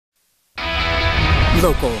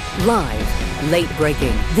Local, live, late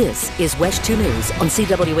breaking. This is West 2 News on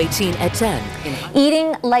CW18 at 10.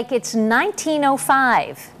 Eating like it's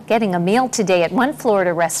 1905. Getting a meal today at one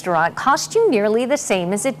Florida restaurant cost you nearly the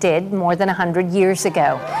same as it did more than 100 years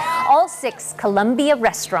ago. All 6 Columbia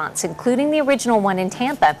restaurants, including the original one in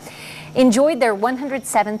Tampa, enjoyed their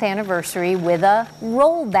 107th anniversary with a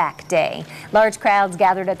rollback day. Large crowds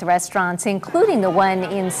gathered at the restaurants, including the one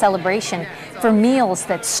in Celebration, for meals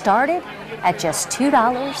that started at just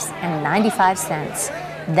 $2.95.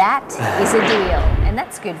 That is a deal, and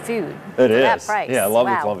that's good food. It is. That price. Yeah, I love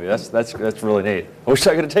wow. the Columbia. That's really neat. I wish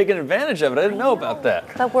I could have taken advantage of it. I didn't know about that.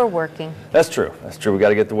 But we're working. That's true. That's true. We got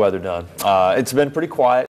to get the weather done. It's been pretty quiet.